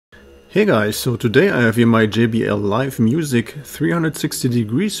Hey guys, so today I have here my JBL Live Music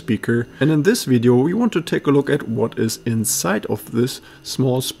 360-degree speaker, and in this video we want to take a look at what is inside of this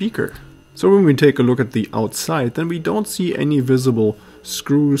small speaker. So when we take a look at the outside, then we don't see any visible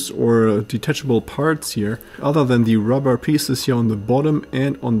screws or detachable parts here, other than the rubber pieces here on the bottom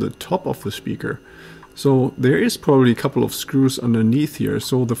and on the top of the speaker. So there is probably a couple of screws underneath here,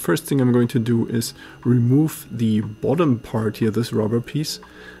 so the first thing I'm going to do is remove the bottom part here, this rubber piece.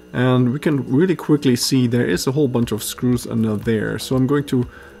 And we can really quickly see there is a whole bunch of screws under there. So I'm going to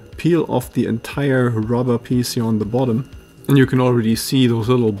peel off the entire rubber piece here on the bottom. And you can already see those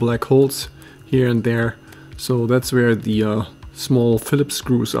little black holes here and there. So that's where the small Phillips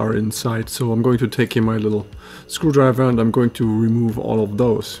screws are inside. So I'm going to take here my little screwdriver and I'm going to remove all of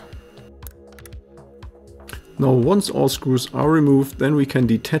those. Now once all screws are removed, then we can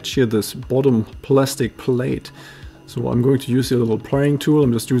detach here this bottom plastic plate. So I'm going to use a little prying tool.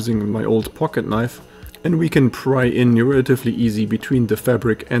 I'm just using my old pocket knife, and we can pry in relatively easy between the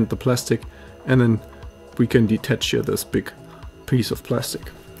fabric and the plastic, and then we can detach here this big piece of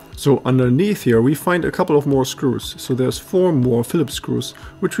plastic. So underneath here we find a couple of more screws. So there's 4 more Phillips screws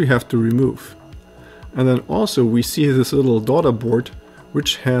which we have to remove. And then also we see this little daughter board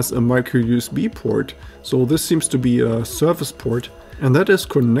which has a micro USB port. So this seems to be a service port, and that is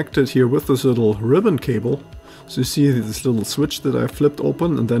connected here with this little ribbon cable. So you see this little switch that I flipped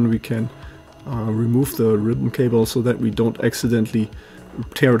open, and then we can remove the ribbon cable so that we don't accidentally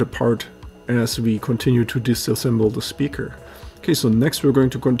tear it apart as we continue to disassemble the speaker. Okay, so next we're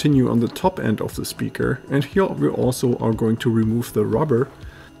going to continue on the top end of the speaker, and here we also are going to remove the rubber.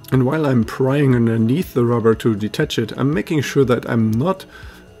 And while I'm prying underneath the rubber to detach it, I'm making sure that I'm not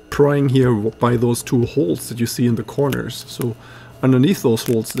prying here by those 2 holes that you see in the corners. So underneath those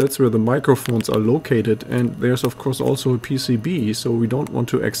holes, that's where the microphones are located, and there's of course also a PCB, so we don't want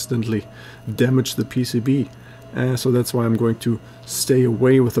to accidentally damage the PCB. So that's why I'm going to stay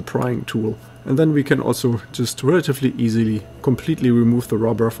away with the prying tool. And then we can also just relatively easily completely remove the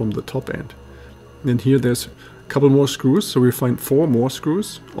rubber from the top end. And here there's a couple more screws, so we find 4 more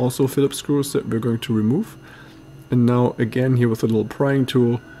screws, also Phillips screws that we're going to remove. And now again here with a little prying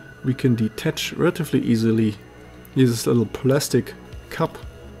tool, we can detach relatively easily. Here's this little plastic cup.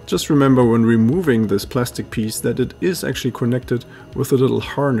 Just remember when removing this plastic piece that it is actually connected with a little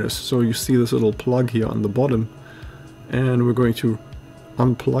harness. So you see this little plug here on the bottom, and we're going to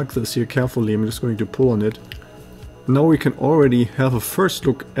unplug this here carefully. I'm just going to pull on it. Now we can already have a first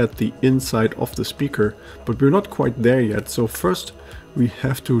look at the inside of the speaker, but we're not quite there yet. So first we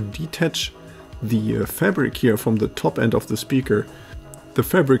have to detach the fabric here from the top end of the speaker. The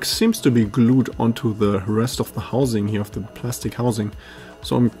fabric seems to be glued onto the rest of the housing here, of the plastic housing.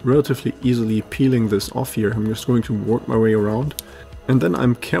 So I'm relatively easily peeling this off here. I'm just going to work my way around. And then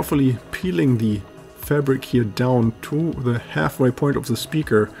I'm carefully peeling the fabric here down to the halfway point of the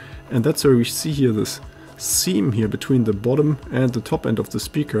speaker. And that's where we see here this seam here between the bottom and the top end of the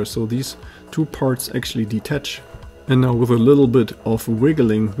speaker. So these 2 parts actually detach. And now with a little bit of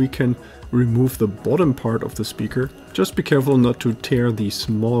wiggling, we can remove the bottom part of the speaker. Just be careful not to tear the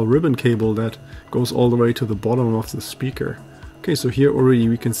small ribbon cable that goes all the way to the bottom of the speaker. Okay, so here already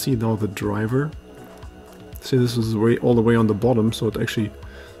we can see now the driver. See, this is all the way on the bottom, so it actually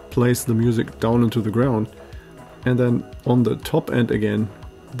plays the music down into the ground. And then on the top end again,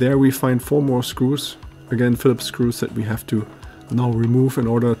 there we find 4 more screws. Again, Phillips screws that we have to now remove in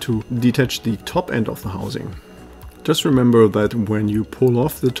order to detach the top end of the housing. Just remember that when you pull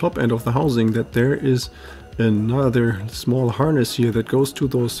off the top end of the housing, that there is another small harness here that goes to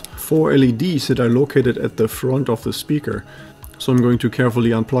those 4 LEDs that are located at the front of the speaker. So I'm going to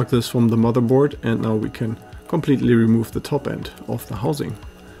carefully unplug this from the motherboard, and now we can completely remove the top end of the housing.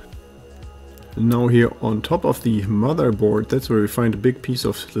 And now here on top of the motherboard, that's where we find a big piece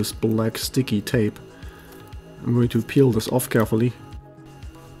of this black sticky tape. I'm going to peel this off carefully.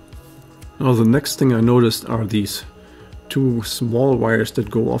 Now the next thing I noticed are these 2 small wires that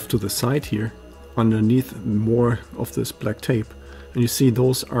go off to the side here, underneath more of this black tape. And you see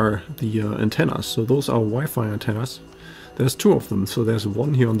those are the antennas, so those are Wi-Fi antennas. There's 2 of them, so there's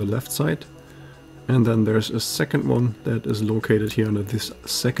one here on the left side, and then there's a second one that is located here under this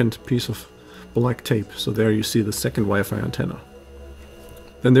second piece of black tape. So there you see the second Wi-Fi antenna.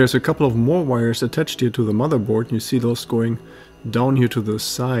 Then there's a couple of more wires attached here to the motherboard. You see those going down here to the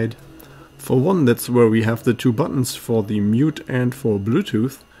side. For one, that's where we have the 2 buttons for the mute and for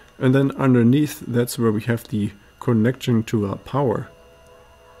Bluetooth. And then underneath, that's where we have the connection to power.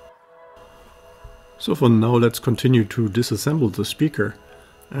 So for now, let's continue to disassemble the speaker.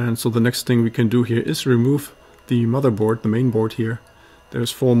 And so the next thing we can do here is remove the motherboard, the main board here.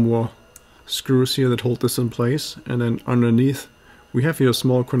 There's 4 more screws here that hold this in place, and then underneath we have here a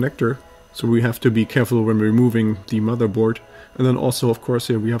small connector, so we have to be careful when removing the motherboard. And then also, of course,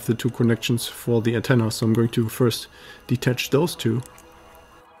 here we have the two connections for the antenna, so I'm going to first detach those two.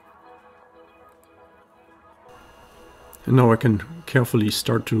 And now I can carefully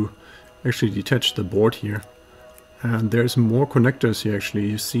start to actually detach the board here. And there's more connectors here actually,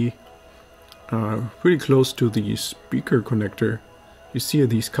 you see, pretty close to the speaker connector. You see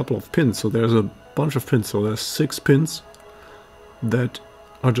these couple of pins, so there's a bunch of pins, so there's 6 pins that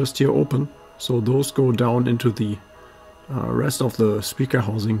are just here open. So those go down into the rest of the speaker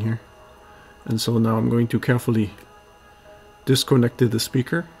housing here. And so now I'm going to carefully disconnect the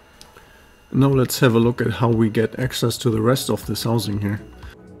speaker. Now let's have a look at how we get access to the rest of this housing here.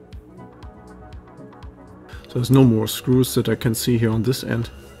 So there's no more screws that I can see here on this end.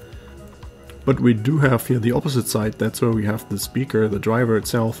 But we do have here the opposite side, that's where we have the speaker, the driver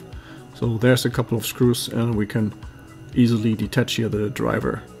itself. So there's a couple of screws and we can easily detach here the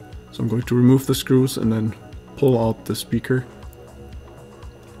driver. So I'm going to remove the screws and then pull out the speaker.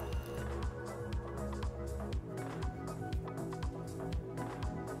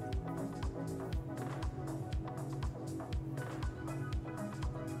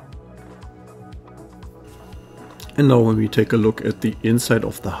 And now when we take a look at the inside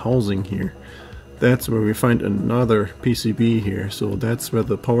of the housing here, that's where we find another PCB here, so that's where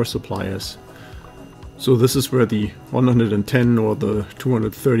the power supply is. So this is where the 110 or the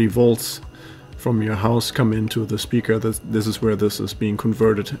 230 volts from your house come into the speaker. This is where this is being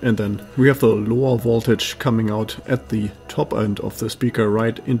converted, and then we have the lower voltage coming out at the top end of the speaker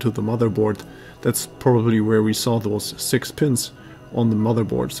right into the motherboard. That's probably where we saw those 6 pins on the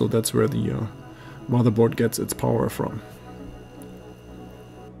motherboard, so that's where the motherboard gets its power from.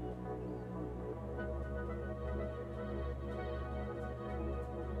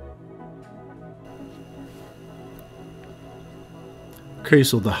 Okay,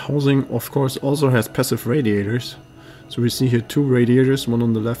 so the housing of course also has passive radiators. So we see here 2 radiators, one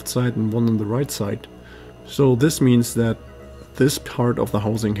on the left side and one on the right side. So this means that this part of the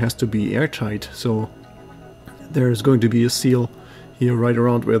housing has to be airtight, so there's going to be a seal here right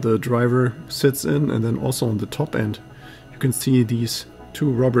around where the driver sits in, and then also on the top end you can see these 2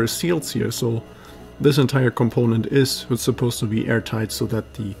 rubber seals here. So this entire component is supposed to be airtight so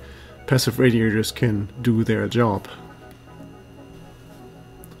that the passive radiators can do their job.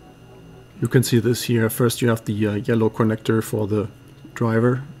 You can see this here. First you have the yellow connector for the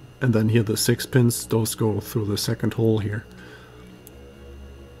driver, and then here the 6 pins, those go through the second hole here.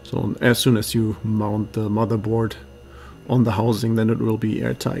 So as soon as you mount the motherboard on the housing, then it will be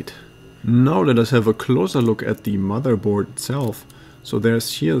airtight. Now let us have a closer look at the motherboard itself. So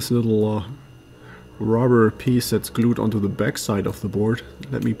there's here this little rubber piece that's glued onto the back side of the board.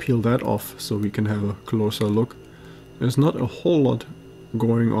 Let me peel that off so we can have a closer look. There's not a whole lot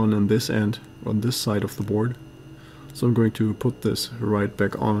going on this end, on this side of the board. So I'm going to put this right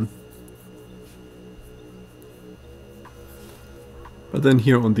back on. But then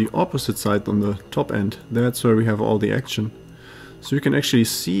here on the opposite side, on the top end, that's where we have all the action. So you can actually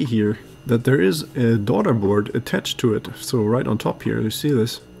see here that there is a daughter board attached to it. So right on top here, you see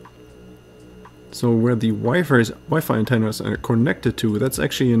this. So where the Wi-Fi antennas are connected to, that's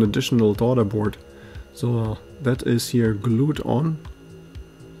actually an additional daughter board. So that is here glued on,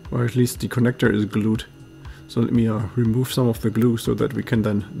 or at least the connector is glued. So let me remove some of the glue so that we can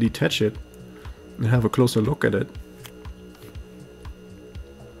then detach it and have a closer look at it.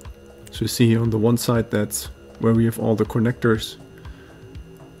 So you see here on the one side, that's where we have all the connectors.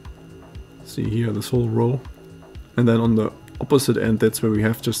 See here, this whole row. And then on the opposite end, that's where we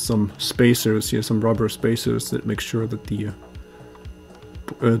have just some spacers here, some rubber spacers that make sure that the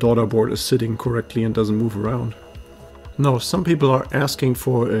daughter board is sitting correctly and doesn't move around. Now, some people are asking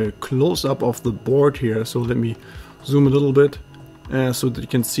for a close-up of the board here, so let me zoom a little bit so that you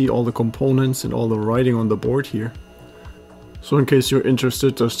can see all the components and all the writing on the board here. So in case you're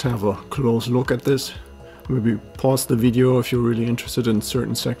interested, just have a close look at this. Maybe pause the video if you're really interested in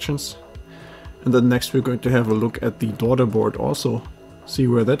certain sections. And then next we're going to have a look at the daughter board also, see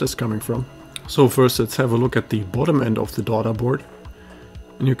where that is coming from. So first let's have a look at the bottom end of the daughter board.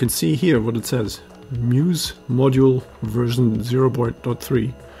 And you can see here what it says. Muse module version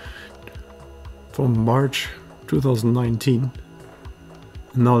 0.3 from March 2019.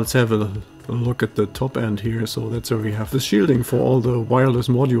 And now let's have a look at the top end here. So that's where we have the shielding for all the wireless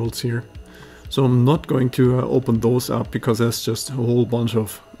modules here. So I'm not going to open those up because there's just a whole bunch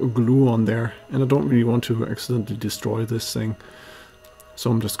of glue on there and I don't really want to accidentally destroy this thing. So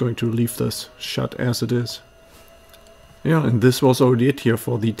I'm just going to leave this shut as it is. Yeah, and this was already it here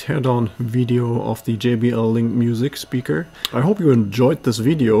for the teardown video of the JBL Link music speaker. I hope you enjoyed this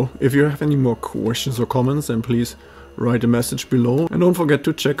video. If you have any more questions or comments, then please write a message below, and don't forget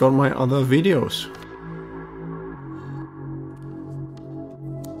to check out my other videos.